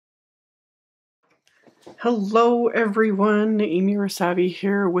Hello everyone, AmyR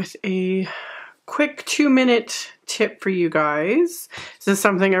here with a quick 2-minute tip for you guys. This is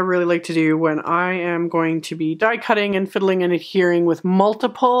something I really like to do when I am going to be die cutting and fiddling and adhering with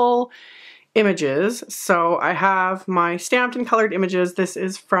multiple images. So I have my stamped and colored images. This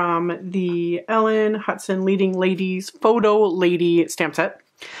is from the Ellen Hudson Leading Ladies Photo Lady stamp set.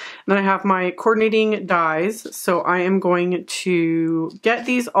 And then I have my coordinating dies. So I am going to get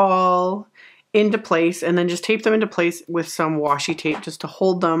these all into place and then just tape them into place with some washi tape just to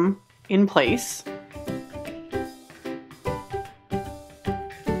hold them in place.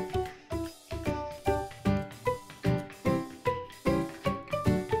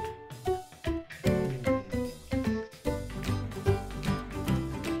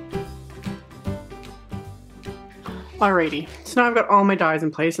 Alrighty, so now I've got all my dies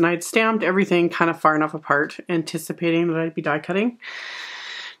in place and I had stamped everything kind of far enough apart, anticipating that I'd be die cutting.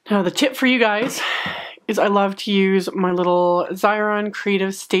 Now the tip for you guys is I love to use my little Xyron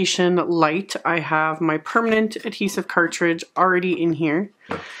Creative Station Lite. I have my permanent adhesive cartridge already in here.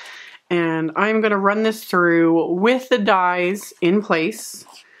 And I'm going to run this through with the dies in place.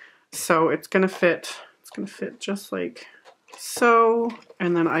 So it's going to fit just like so.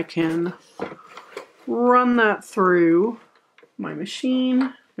 And then I can run that through my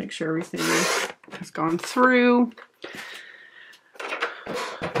machine, make sure everything has gone through.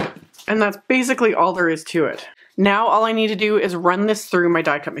 And that's basically all there is to it. Now all I need to do is run this through my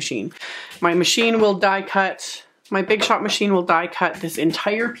die cut machine. My machine will die cut, my Big Shot machine will die cut this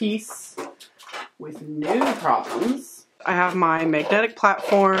entire piece with no problems. I have my magnetic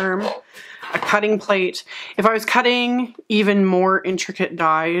platform, a cutting plate. If I was cutting even more intricate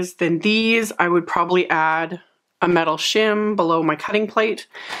dies than these, I would probably add a metal shim below my cutting plate,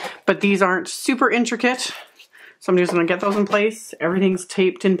 but these aren't super intricate. So I'm just going to get those in place. Everything's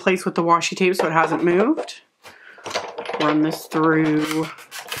taped in place with the washi tape so it hasn't moved. Run this through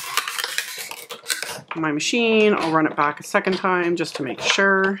my machine. I'll run it back a second time just to make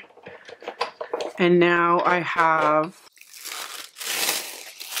sure. And now I have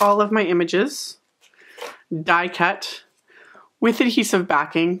all of my images die cut with adhesive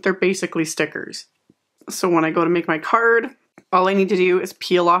backing. They're basically stickers. So when I go to make my card, all I need to do is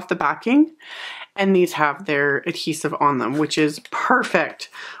peel off the backing. And these have their adhesive on them, which is perfect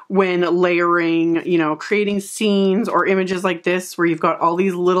when layering, you know, creating scenes or images like this where you've got all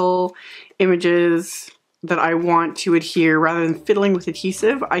these little images that I want to adhere. Rather than fiddling with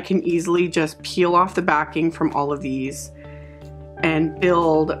adhesive, I can easily just peel off the backing from all of these and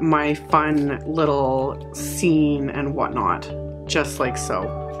build my fun little scene and whatnot, just like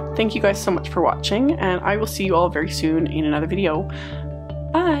so. Thank you guys so much for watching, and I will see you all very soon in another video.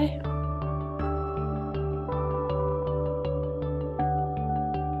 Bye!